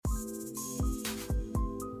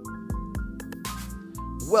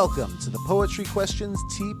Welcome to the Poetry Questions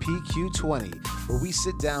TPQ20, where we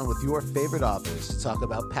sit down with your favorite authors to talk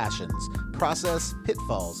about passions, process,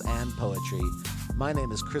 pitfalls, and poetry. My name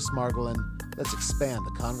is Chris Margolin. Let's expand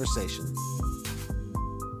the conversation.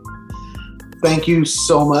 Thank you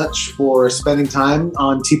so much for spending time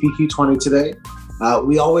on TPQ20 today.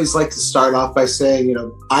 We always like to start off by saying,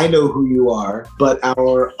 I know who you are, but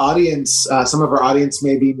our audience, some of our audience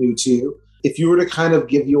may be new to you. If you were to kind of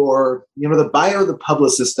give your, the bio the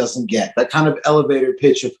publicist doesn't get, that kind of elevator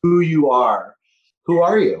pitch of who you are, who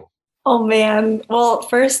are you? Oh, man. Well,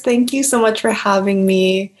 first, thank you so much for having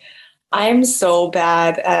me. I'm so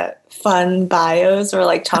bad at fun bios or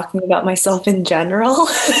like talking about myself in general.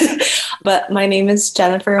 But my name is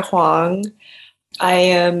Jennifer Huang. I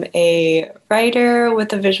am a writer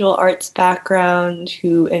with a visual arts background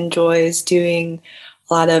who enjoys doing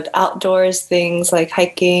a lot of outdoors things like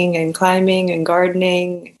hiking and climbing and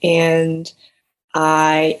gardening. And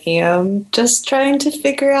I am just trying to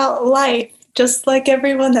figure out life just like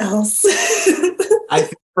everyone else. I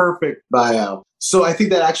think perfect bio. So I think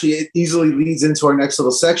that actually it easily leads into our next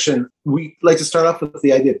little section. We like to start off with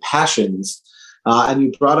the idea of passions. And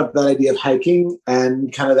you brought up that idea of hiking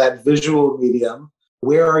and kind of that visual medium.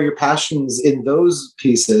 Where are your passions in those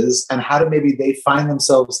pieces, and how do maybe they find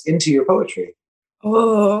themselves into your poetry?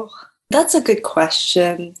 Oh, that's a good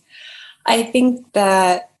question. I think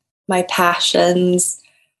that my passions,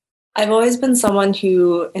 I've always been someone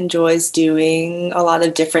who enjoys doing a lot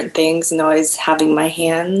of different things and always having my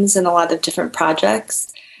hands in a lot of different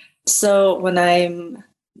projects. So when I'm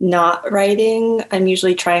not writing, I'm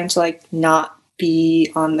usually trying to not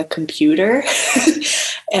be on the computer.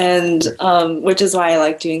 And which is why I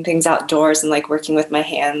like doing things outdoors and working with my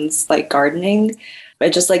hands, like gardening.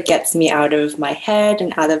 It just gets me out of my head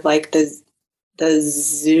and out of the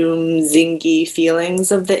Zoom zingy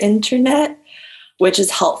feelings of the internet, which is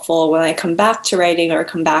helpful when I come back to writing or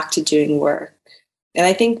come back to doing work. And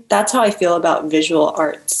I think that's how I feel about visual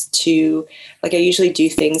arts too. I usually do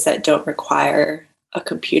things that don't require a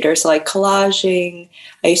computer. So collaging,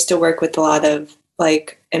 I used to work with a lot of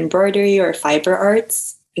embroidery or fiber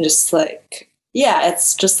arts. And just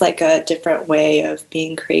it's just a different way of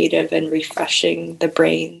being creative and refreshing the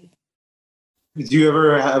brain. Do you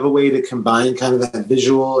ever have a way to combine kind of that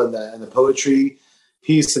visual and the poetry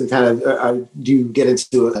piece, and kind of do you get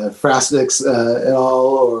into Frasniks at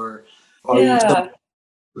all, or are you someone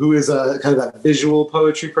who is a kind of that visual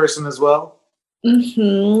poetry person as well?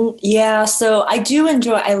 Mm-hmm. Yeah, so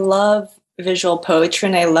I love visual poetry,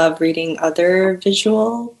 and I love reading other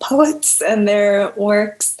visual poets and their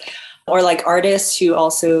works, or artists who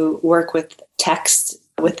also work with text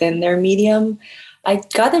within their medium. I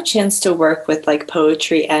got a chance to work with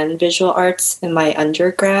poetry and visual arts in my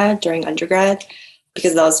during undergrad,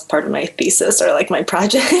 because that was part of my thesis or my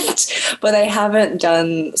project. But I haven't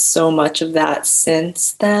done so much of that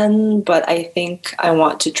since then. But I think I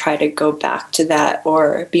want to try to go back to that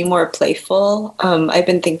or be more playful. I've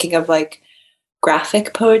been thinking of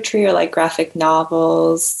graphic poetry or graphic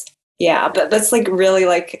novels. Yeah, but that's really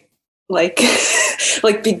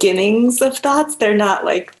beginnings of thoughts. They're not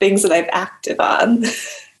things that I've acted on.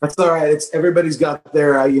 That's all right. Everybody's got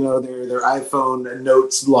their their iPhone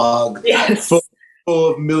notes log. Yes.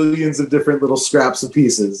 Full of millions of different little scraps of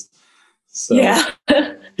pieces. So, yeah.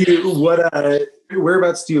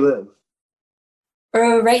 Whereabouts do you live?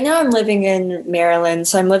 Right now I'm living in Maryland,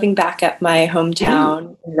 so I'm living back at my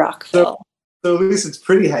hometown in Rockville. So at least it's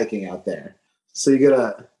pretty hiking out there. So you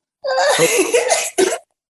gotta...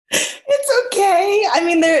 It's okay. I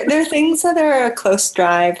mean, there are things that are a close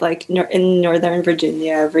drive, in Northern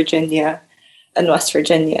Virginia, and West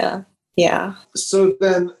Virginia. Yeah. So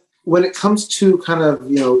then, when it comes to kind of,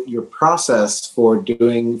 your process for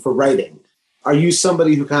writing, are you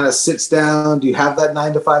somebody who kind of sits down? Do you have that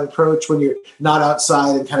 9-to-5 approach when you're not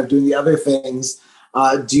outside and kind of doing the other things?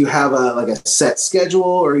 Do you have a set schedule,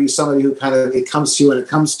 or are you somebody who kind of, it comes to you when it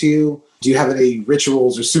comes to you? Do you have any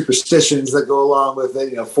rituals or superstitions that go along with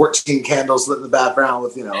it? 14 candles lit in the background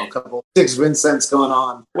with, a couple 6 incense going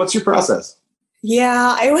on. What's your process?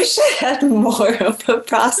 Yeah, I wish I had more of a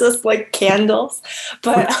process like candles,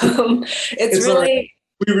 but it's really...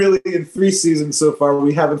 We really, in 3 seasons so far,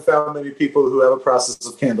 we haven't found many people who have a process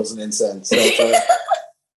of candles and incense. So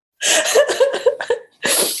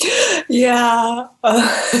yeah.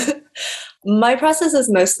 My process is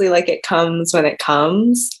mostly it comes when it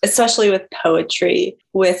comes, especially with poetry.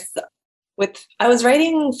 I was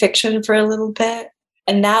writing fiction for a little bit,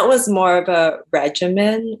 and that was more of a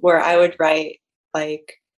regimen where I would write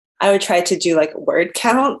I would try to do like word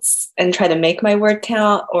counts and try to make my word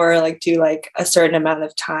count, or like do like a certain amount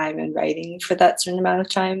of time and writing for that certain amount of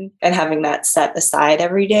time and having that set aside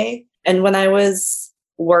every day. And when I was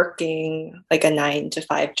working like a 9 to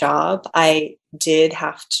 5 job, I did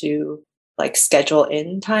have to like schedule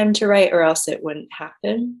in time to write or else it wouldn't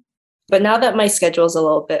happen. But now that my schedule is a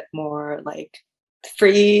little bit more like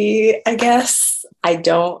free, I guess, I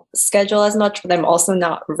don't schedule as much, but I'm also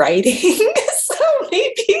not writing. So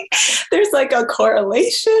maybe there's like a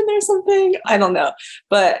correlation or something. I don't know.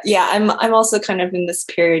 But yeah, I'm also kind of in this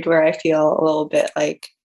period where I feel a little bit like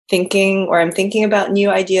I'm thinking about new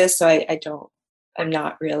ideas. So I'm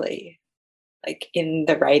not really like in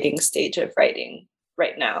the writing stage of writing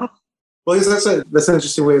right now. Well, that's an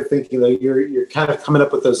interesting way of thinking, though. You're kind of coming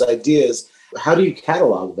up with those ideas. How do you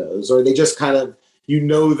catalog those? Or are they just kind of, you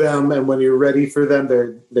know them, and when you're ready for them,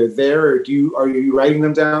 they're there? Or are you writing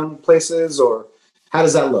them down places, or how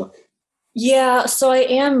does that look? Yeah, so I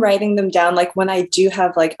am writing them down. Like when I do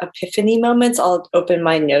have like epiphany moments, I'll open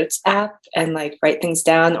my notes app and like write things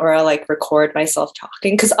down, or I'll like record myself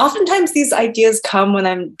talking. Because oftentimes these ideas come when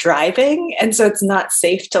I'm driving. And so it's not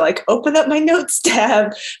safe to like open up my notes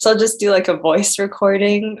tab. So I'll just do like a voice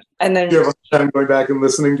recording and then. Do you have time going back and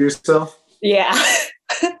listening to yourself? Yeah.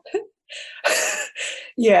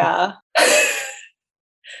 Yeah.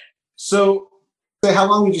 So how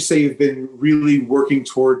long would you say you've been really working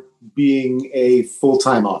toward being a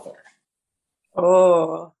full-time author?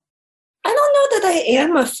 Oh, I don't know that I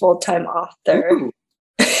am a full-time author.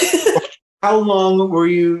 How long were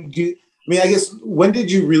you? I mean, I guess when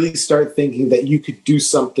did you really start thinking that you could do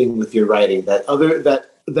something with your writing, that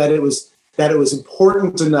it was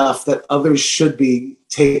important enough that others should be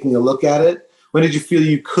taking a look at it? When did you feel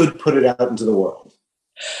you could put it out into the world?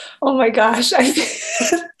 Oh my gosh.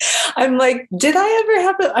 I'm like, did I ever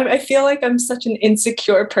have it? I feel like I'm such an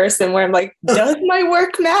insecure person where I'm like, does my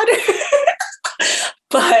work matter?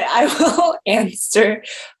 But I will answer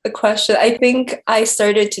the question. I think I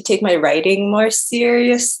started to take my writing more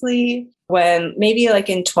seriously when maybe like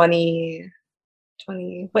in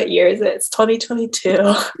 2020, what year is it? It's 2022.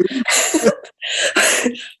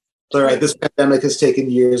 All right, this pandemic has taken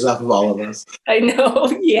years off of all of us. I know,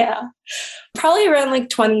 yeah. Probably around like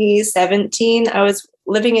 2017, I was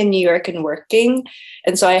living in New York and working.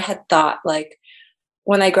 And so I had thought like,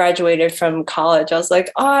 when I graduated from college, I was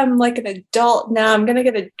like, oh, I'm like an adult now. I'm going to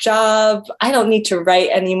get a job. I don't need to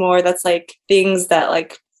write anymore. That's like things that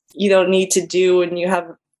like you don't need to do when you have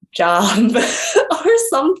a job or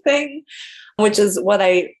something, which is what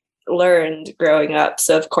I learned growing up.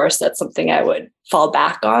 So of course, that's something I would fall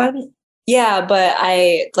back on. Yeah, but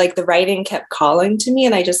I like the writing kept calling to me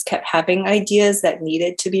and I just kept having ideas that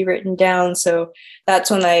needed to be written down. So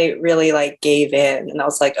that's when I really like gave in and I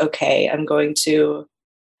was like, okay,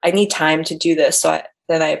 I need time to do this. So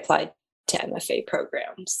then I applied to MFA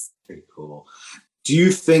programs. Very cool. Do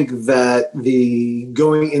you think that the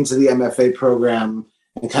going into the MFA program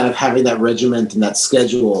and kind of having that regiment and that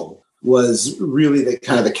schedule was really the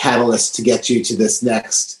kind of the catalyst to get you to this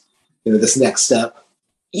next step?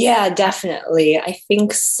 Yeah, definitely. I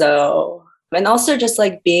think so. And also just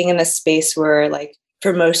like being in a space where like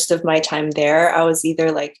for most of my time there, I was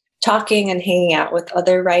either like talking and hanging out with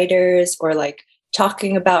other writers or like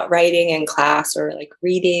talking about writing in class or like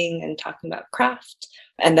reading and talking about craft.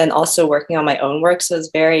 And then also working on my own work. So it was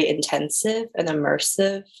very intensive and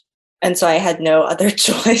immersive. And so I had no other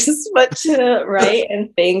choice but to write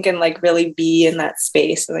and think and like really be in that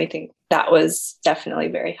space. And I think that was definitely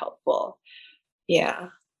very helpful. Yeah.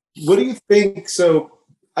 What do you think? So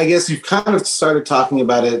I guess you've kind of started talking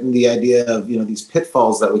about it and the idea of, these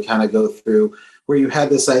pitfalls that we kind of go through, where you had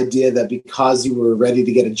this idea that because you were ready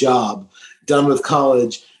to get a job, done with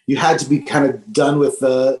college, you had to be kind of done with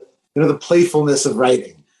the playfulness of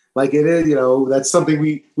writing. Like it is, that's something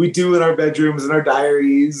we do in our bedrooms and our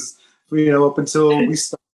diaries, up until we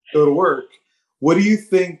start to go to work. What do you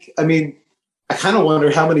think? I mean, I kind of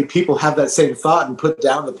wonder how many people have that same thought and put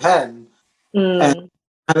down the pen and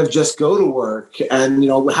kind of just go to work. And,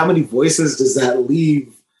 how many voices does that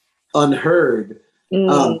leave unheard?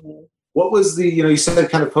 What was you said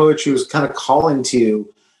kind of poetry was kind of calling to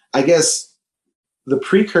you. I guess the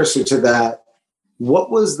precursor to that,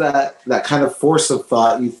 what was that kind of force of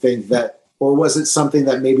thought you think that, or was it something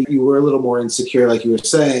that maybe you were a little more insecure, like you were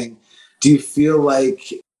saying? Do you feel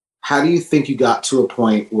like, how do you think you got to a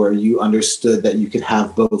point where you understood that you could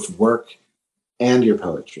have both work and your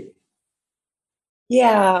poetry?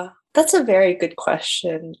 Yeah, that's a very good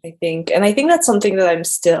question, I think. And I think that's something that I'm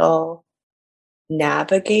still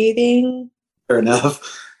navigating. Fair enough.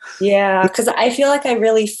 Yeah, because I feel like I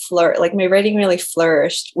really like my writing really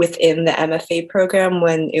flourished within the MFA program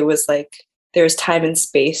when it was like there was time and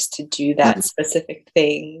space to do that specific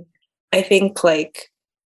thing. I think like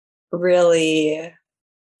really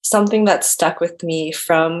something that stuck with me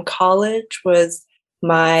from college was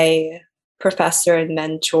my professor and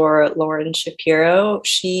mentor, Lauren Shapiro.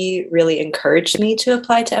 She really encouraged me to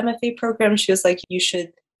apply to MFA programs. She was like, you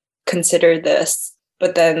should consider this.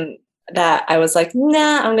 But then that I was like,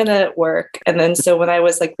 nah, I'm gonna work. And then so when I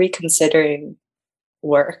was like reconsidering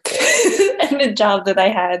work and the job that I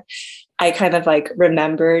had, I kind of like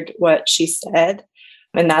remembered what she said.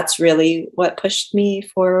 And that's really what pushed me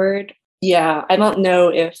forward. Yeah, I don't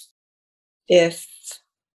know if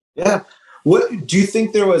Yeah. What do you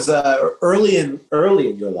think there was early in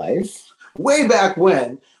your life, way back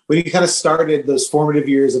when you kind of started those formative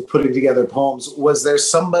years of putting together poems, was there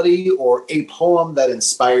somebody or a poem that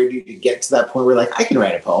inspired you to get to that point where like, I can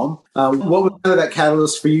write a poem? What was kind of that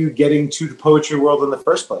catalyst for you getting to the poetry world in the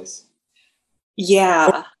first place?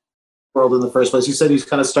 Yeah. World in the first place. You said you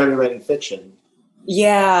kind of started writing fiction.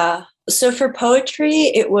 Yeah. So for poetry,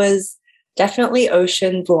 it was definitely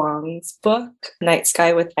Ocean Vuong's book, Night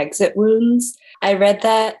Sky with Exit Wounds. I read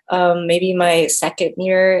that maybe my second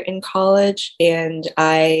year in college, and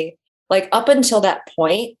I, like, up until that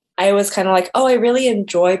point, I was kind of like, oh, I really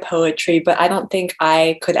enjoy poetry, but I don't think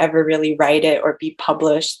I could ever really write it or be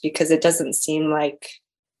published because it doesn't seem like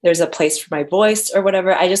there's a place for my voice or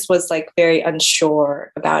whatever. I just was like very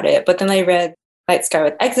unsure about it. But then I read Night Sky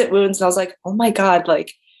with Exit Wounds, and I was like, oh my God,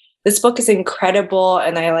 like, this book is incredible.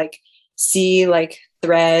 And I like see like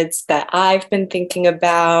threads that I've been thinking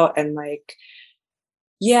about, and like,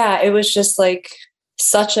 yeah, it was just like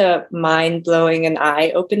such a mind-blowing and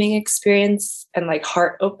eye-opening experience, and like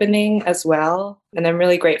heart-opening as well. And I'm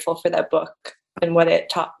really grateful for that book and what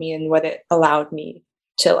it taught me and what it allowed me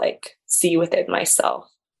to like see within myself.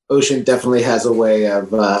 Ocean definitely has a way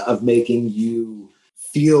of making you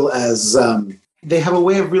feel as they have a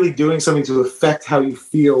way of really doing something to affect how you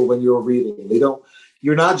feel when you're reading.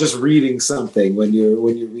 You're not just reading something when you're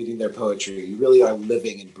reading their poetry. You really are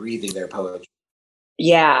living and breathing their poetry.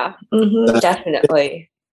 Yeah, definitely.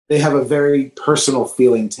 They have a very personal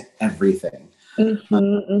feeling to everything.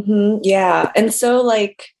 Yeah. And so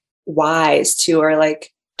like wise too, or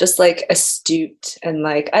like just like astute, and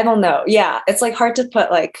like, I don't know. Yeah. It's like hard to put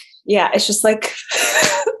like, yeah, it's just like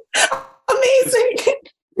amazing.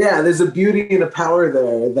 Yeah, there's a beauty and a power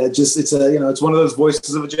there that just, it's one of those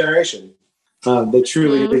voices of a generation. They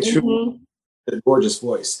truly a gorgeous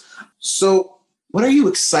voice. So what are you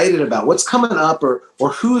excited about? What's coming up, or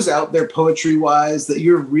who's out there poetry wise that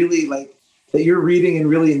you're really like, that you're reading and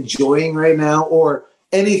really enjoying right now, or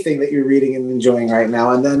anything that you're reading and enjoying right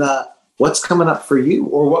now? And then what's coming up for you,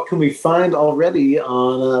 or what can we find already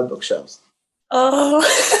on bookshelves? Oh,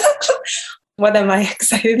 what am I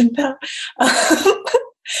excited about?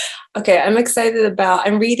 Okay,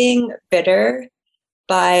 I'm reading Bitter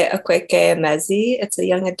by Akwaeke Emezi. It's a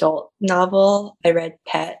young adult novel. I read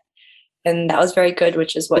Pet, and that was very good,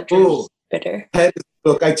 which is what drew Bitter. Pet is a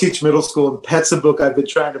book. I teach middle school, and Pet's a book I've been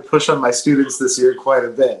trying to push on my students this year quite a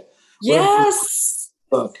bit. Yes.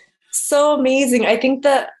 Book. So amazing. I think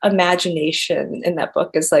the imagination in that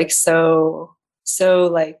book is like so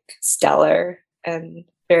like stellar and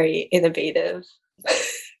very innovative.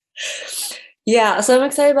 Yeah, so I'm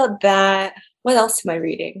excited about that. What else am I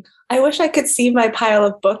reading? I wish I could see my pile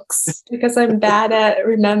of books because I'm bad at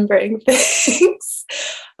remembering things.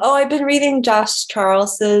 Oh, I've been reading Josh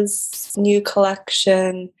Charles's new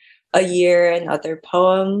collection, A Year and Other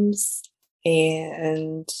Poems.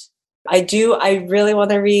 And I really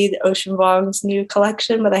want to read Ocean Vuong's new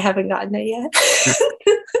collection, but I haven't gotten it yet.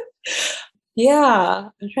 Yeah,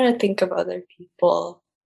 I'm trying to think of other people,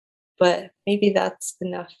 but maybe that's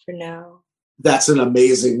enough for now. That's an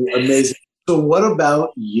amazing. So what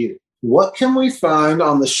about you? What can we find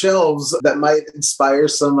on the shelves that might inspire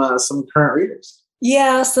some current readers?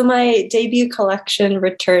 Yeah, so my debut collection,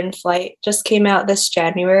 Return Flight, just came out this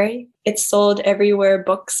January. It's sold everywhere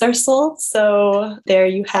books are sold, so there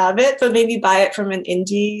you have it. But maybe buy it from an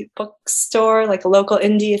indie bookstore, like a local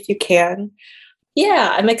indie if you can.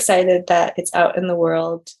 Yeah, I'm excited that it's out in the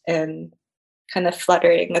world and kind of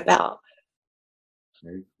fluttering about.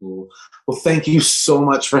 Very cool. Well, thank you so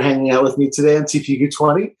much for hanging out with me today on TPQ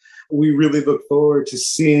 20. We really look forward to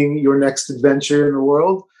seeing your next adventure in the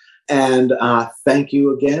world. And thank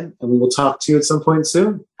you again. And we will talk to you at some point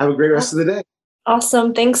soon. Have a great rest of the day.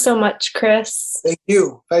 Awesome. Thanks so much, Chris. Thank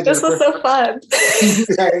you. Bye, this was so fun.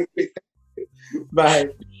 Bye.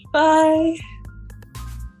 Bye.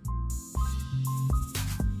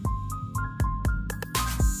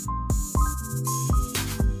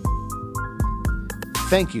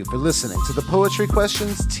 Thank you for listening to the Poetry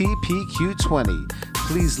Questions TPQ20.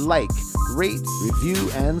 Please like, rate,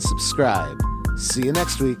 review, and subscribe. See you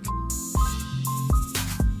next week.